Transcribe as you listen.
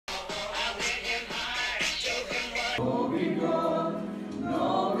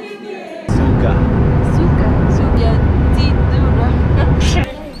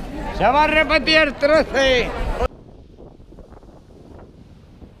Se va a repetir 13.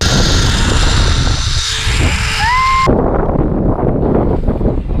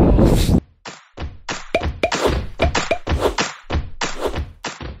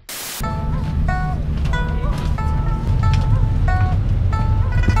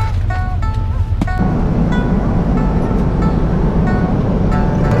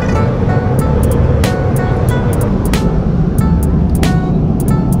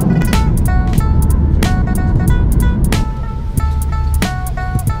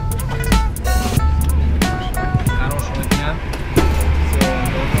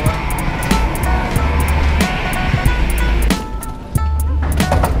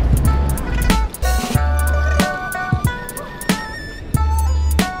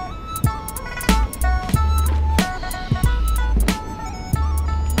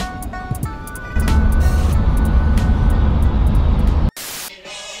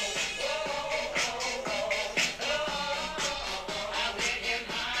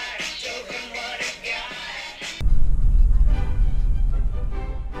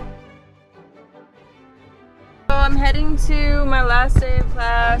 I'm heading to my last day of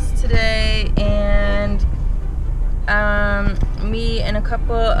class today, and me and a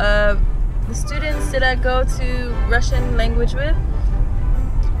couple of the students that I go to Russian language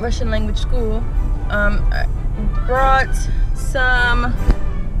school, brought some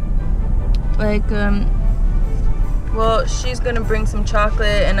well, she's gonna bring some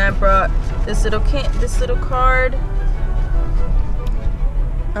chocolate, and I brought this little card.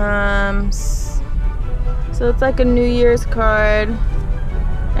 So it's like a New Year's card,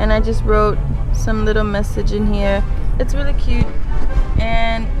 and I just wrote some little message in here. It's really cute,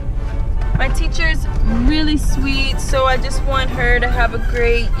 and my teacher's really sweet, so I just want her to have a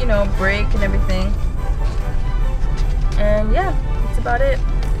great, you know, break and everything. And yeah, that's about it.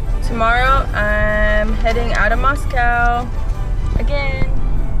 Tomorrow I'm heading out of Moscow again.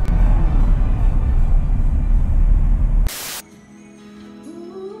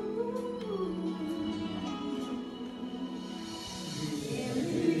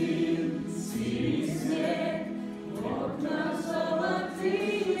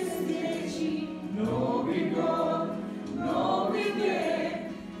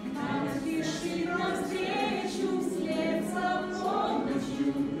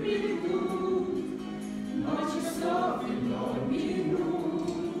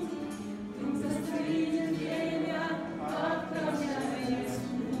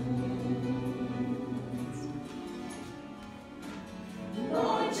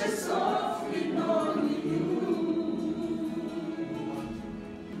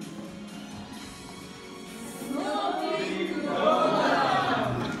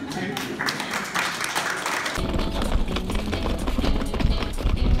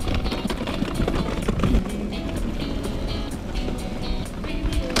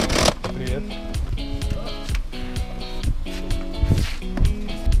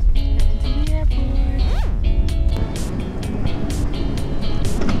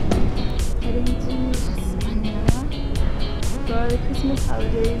 The Christmas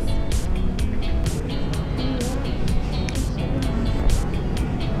holidays.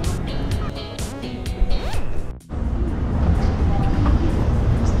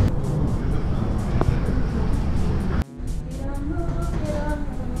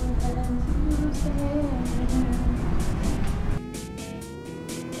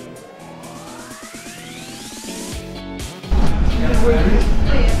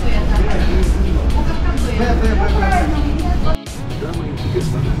 Дамы и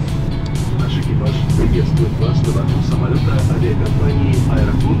господа, наш экипаж приветствует вас на борту самолета авиакомпании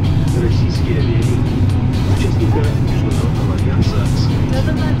 «Аэрофлот» Российские авиалинии, участника Международного альянса «Союз».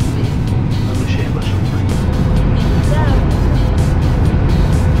 Обращаем ваше внимание.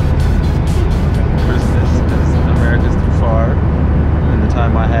 Christmas, because America's too far in the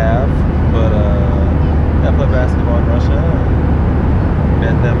time I have, but I play basketball in Russia.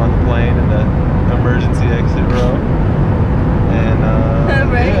 Met them on the plane in the emergency exit row, and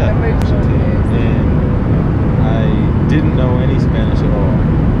right, yeah, and I didn't know any Spanish at all.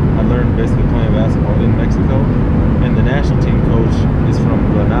 I learned basically playing basketball in Mexico, and the national team coach is from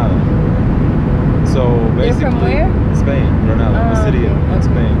Granada. So basically, you're from where? Spain, Granada, the city in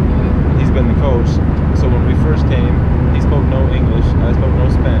Spain. He's been the coach. So when we first came, he spoke no English, I spoke no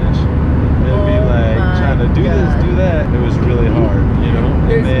Spanish. It would be like trying to do this, do that. It was really hard, you know?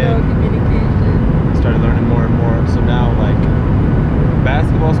 There's no communication. Started learning more and more. So now, like,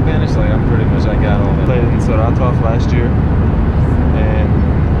 basketball Spanish, like I'm pretty much, I got all that. Played in Saratov last year and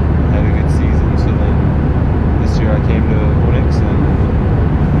had a good season. So then this year I came to Unix and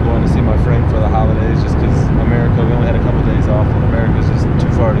I'm going to see my friend for the holidays just because America, we only had a couple days off and America's just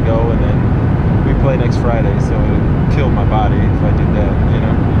too far to go. And then we play next Friday, so it would kill my body if I did that, you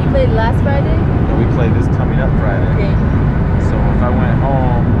know? You played last Friday? No, we play this coming up Friday. Okay. So if I went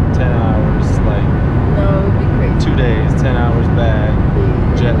home 10 hours, like No, it would be crazy. 2 days, 10 hours back,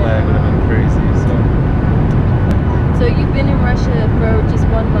 jet lag would have been crazy. So you've been in Russia for just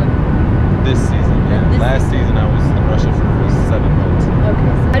 1 month? This season, yeah. Last season I was in Russia for 7 months.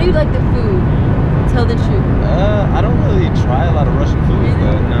 Okay. So how do you like the food? Tell the truth. I don't really try a lot of Russian food,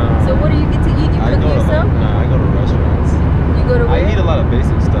 but no. So what do you get to eat? You cook yourself? I go to restaurants. You go to where? I eat a lot of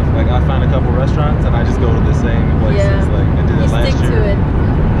basic stuff. Like I find a couple restaurants and I just go to the same places. Yeah. Like I did it last year. You stick to it.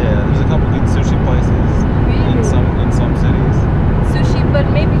 Yeah, there's a couple good sushi places in some cities. Sushi, but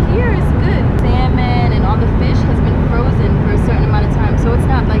maybe here is good. Salmon and all the fish has been frozen for a certain amount of time, so it's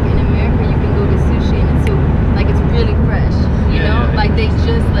not like in America you can go to sushi and it's so like it's really fresh. You know, yeah. like they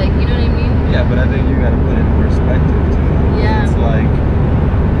just like, you know what I mean? Yeah, but I think you gotta put it in perspective too. Yeah. It's like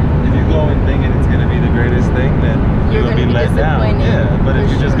if you go in thinking it's gonna be the greatest thing, then you're gonna be let down. Yeah, but if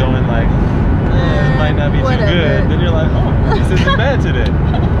you're just going like, it might not be too good, then you're like, oh, this isn't bad today.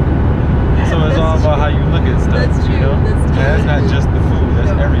 So it's all about how you look at stuff. That's true. You know? That's true. And that's not just the food,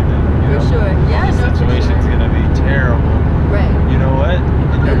 that's everything. You know? For sure. Yeah, The situation's gonna be terrible. Right. You know what?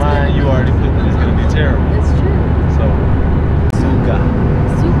 In your mind, you already put that it's gonna be terrible. That's true. So, suka.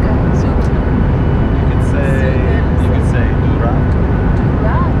 Suka. Suka. You could say durak.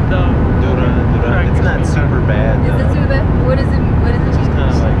 Durak? Durak. It's not super bad Is though. it super bad? What is it? What is it? It's kind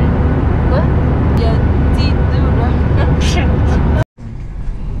of like, What? Yeah, durak.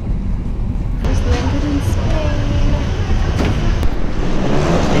 Just landed in Spain.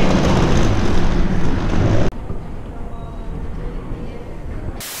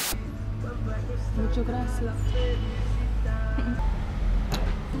 Muchas gracias.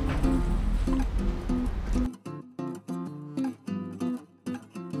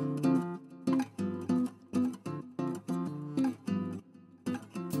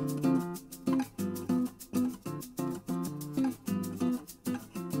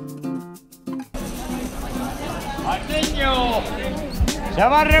 Al niño. Se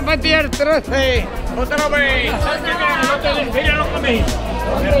va a repetir 13. Otra vez. Míralo conmigo.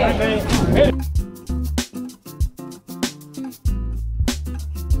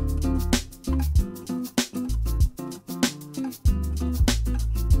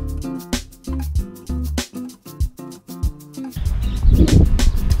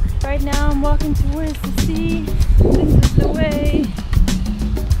 Right now I'm walking towards the sea. This is the way.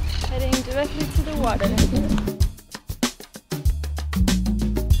 Heading directly to the water.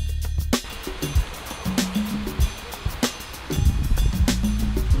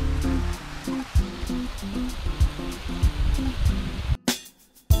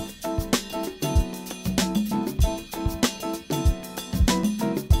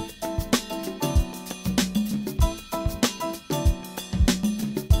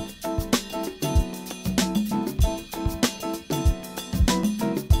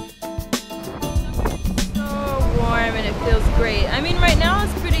 Feels great. I mean, right now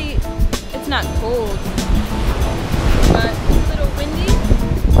it's not cold, but it's a little windy,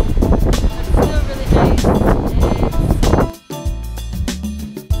 but it's still really nice.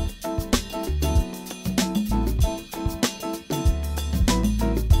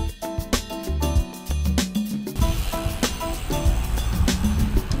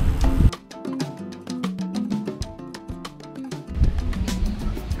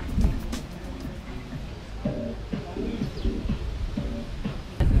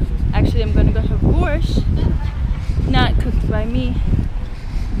 Actually, I'm gonna go have borscht, not cooked by me,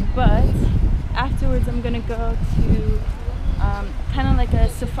 but afterwards I'm gonna go to kind of like a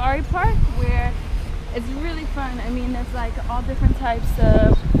safari park where it's really fun. I mean, there's like all different types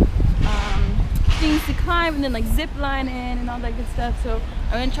of things to climb and then like zip lining and all that good stuff. So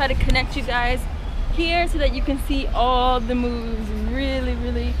I'm gonna try to connect you guys here so that you can see all the moves really,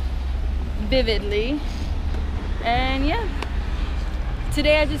 really vividly. And yeah.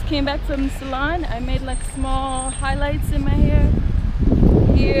 Today I just came back from the salon. I made like small highlights in my hair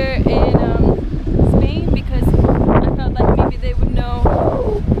here in Spain because I felt like maybe they would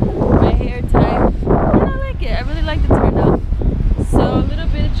know my hair type. And I like it. I really like the turnout. So a little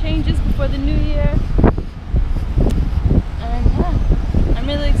bit of changes before the new year. And yeah, I'm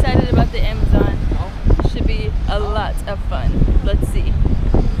really excited about the Amazon. It should be a lot of fun. Let's see.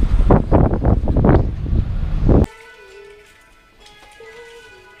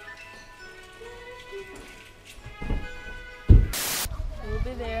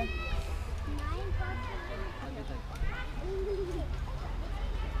 there.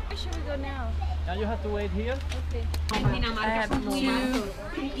 Where should we go now? Now you have to wait here. Okay. I have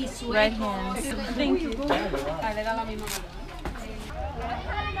 2 right hands. Thank you.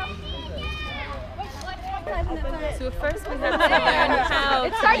 So first we have to learn how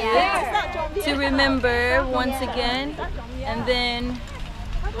to remember once again, and then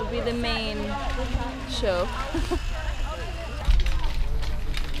will be the main show.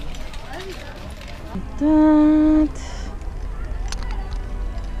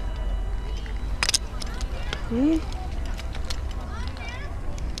 Okay.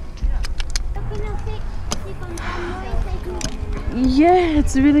 Yeah,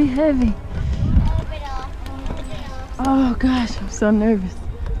 it's really heavy. Oh gosh, I'm so nervous.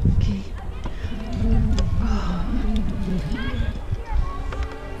 Okay.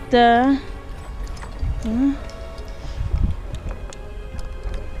 Да.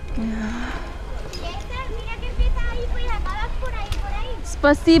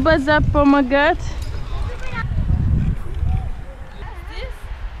 Спасибо за помогать.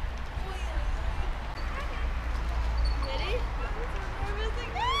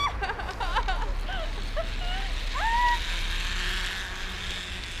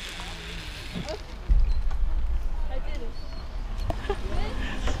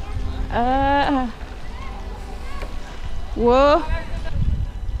 Whoa.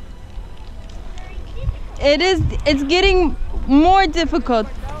 It's getting more difficult.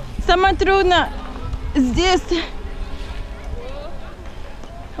 Самое трудно здесь.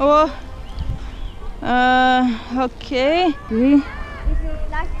 Whoa. Okay. This is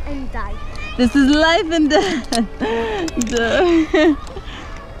life and die. This is life and death.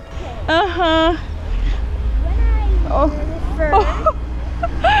 Uh-huh. Oh.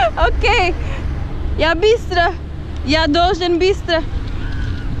 Окей. Я быстро. Я должен быстро.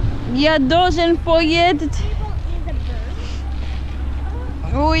 Я должен поедать.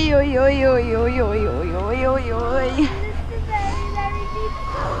 Ой-ой-ой-ой-ой-ой-ой-ой-ой.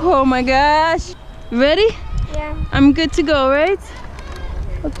 Oh my gosh. Ready? Yeah. I'm good to go, right?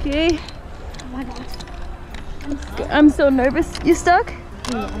 Okay. Oh my gosh. I'm so nervous. You stuck?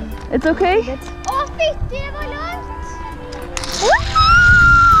 Yeah. It's okay? Åh, fitt, det var långt!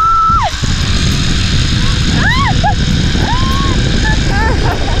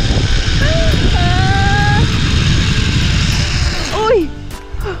 Ой!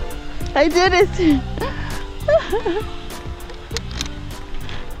 I did it!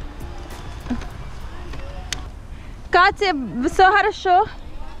 Катя, все хорошо?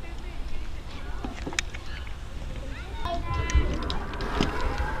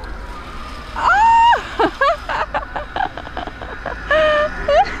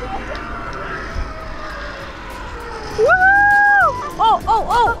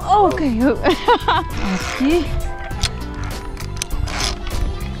 Oh, okay. Okay.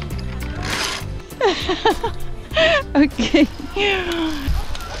 Okay.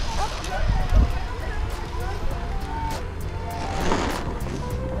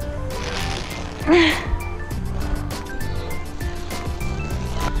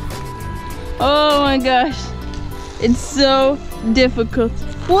 Oh my gosh. It's so difficult.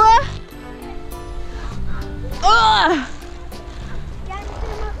 What? Oh!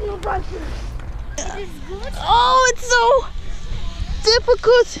 Oh, it's so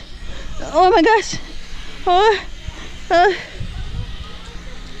difficult. Oh my gosh. Oh. God.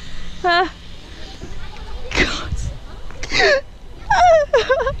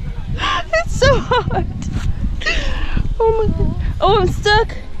 It's so hard. Oh my god. Oh, I'm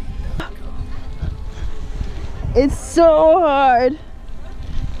stuck. It's so hard.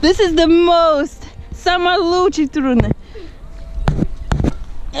 This is the most. Самое лучшее трудно.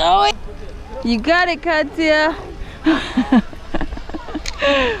 Oh, you got it, Katya.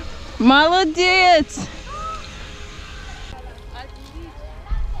 Молодец.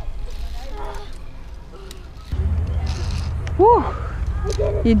 Whew.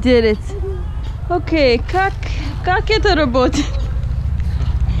 You did it. Okay, как это работает?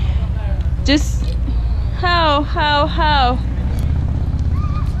 Just how?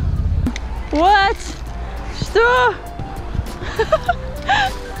 What? Что?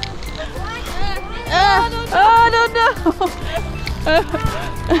 Oh no.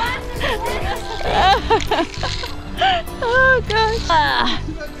 Oh gosh.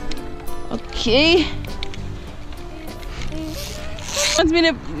 Okay. Wants me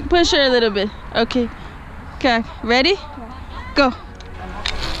to push her a little bit. Okay. Okay. Ready? Go.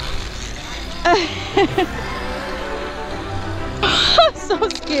 I'm so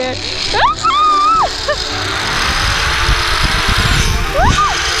scared.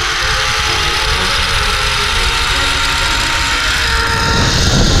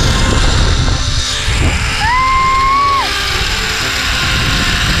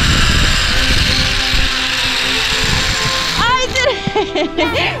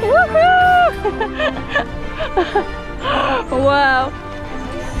 Wow.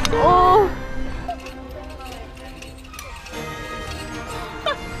 Oh.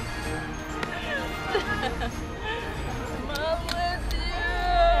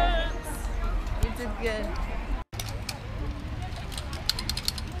 You did good.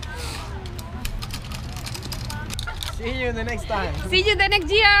 See you the next time. See you the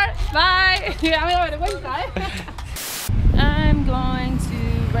next year. Bye. I'm going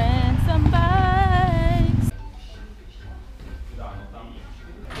to rent some bikes.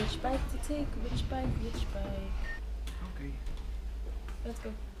 Which bike to take? Which bike? Which bike? Okay. Let's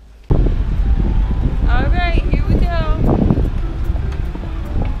go. All right, here we go.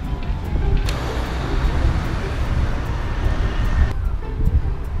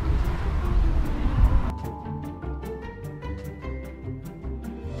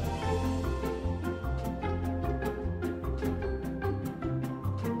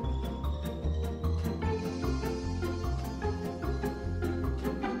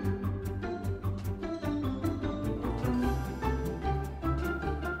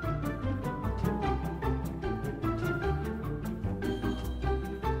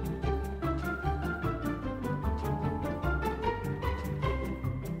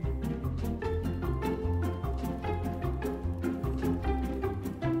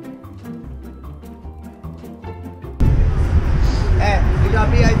 We got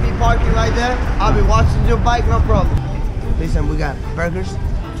VIP parking right there. I'll be watching your bike, no problem. Listen, we got burgers,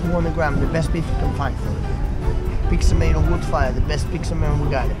 200 grams, the best beef you can find for it. Pizza made on wood fire, the best pizza man we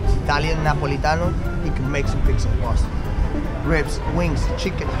got it. Italian, Napolitano, you can make some pizza in Boston. Ribs, wings,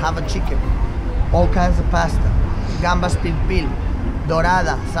 chicken, have a chicken. All kinds of pasta. Gambas pil pil,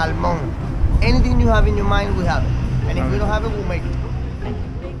 dorada, salmon. Anything you have in your mind, we have it. And if we don't have it, we'll make it.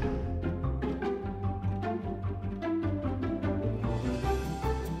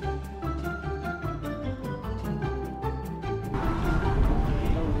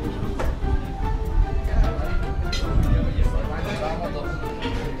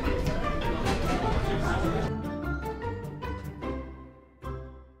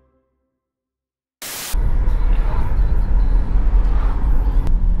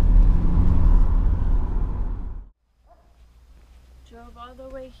 Drove all the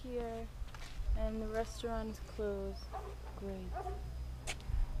way here and the restaurant is closed. Great.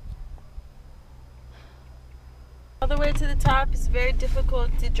 All the way to the top is very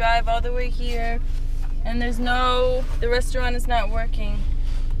difficult to drive all the way here, and the restaurant is not working.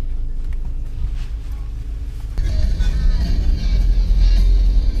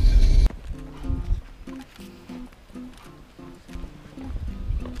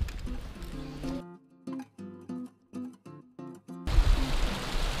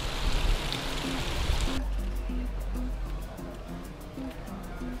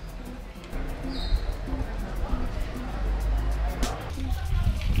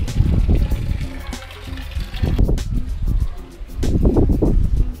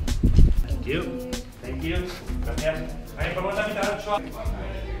 Thank you. Gracias. Ahí vamos a quitar el suave.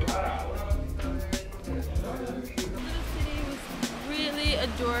 City was really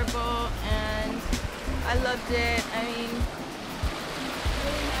adorable and I loved it. I mean,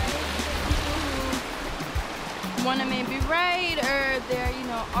 really nice for people who want to maybe write or they're,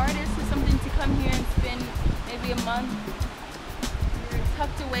 artists or something to come here and spend maybe a month. You're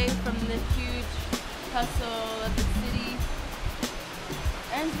tucked away from the huge hustle of the city.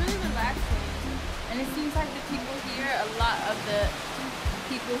 And it's really relaxing. And it seems like the people here, a lot of the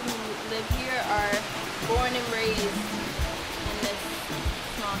people who live here are born and raised in this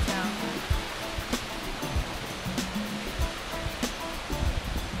small town.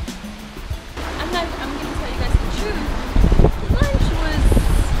 I'm gonna tell you guys the truth. Lunch was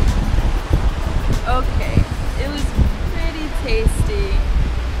okay. It was pretty tasty,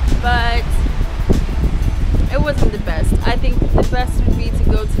 but it wasn't the best. I think the best would be to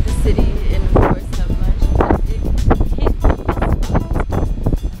go to the city and of course have lunch, but it hit the spot.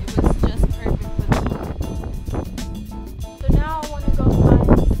 It was just perfect for the lunch. So now I want to go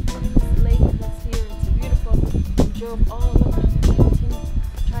find this lake that's here. It's beautiful. We drove all around the mountain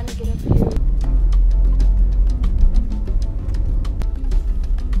trying to get up here.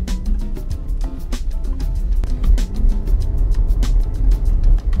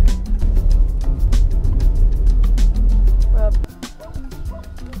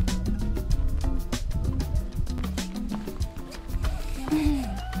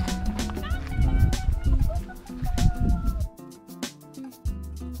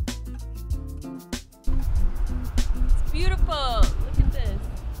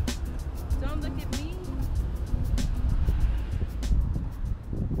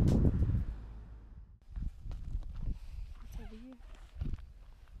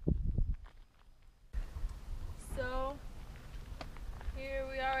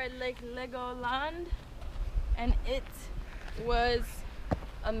 are at Lake Legoland, and it was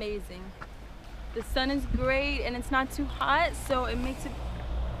amazing. The sun is great and it's not too hot, so it makes it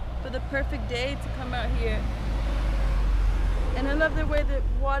for the perfect day to come out here. And I love the way the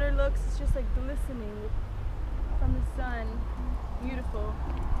water looks. It's just like glistening from the sun. Beautiful.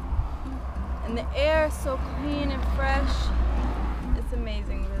 And the air is so clean and fresh. It's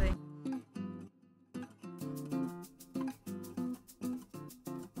amazing, really.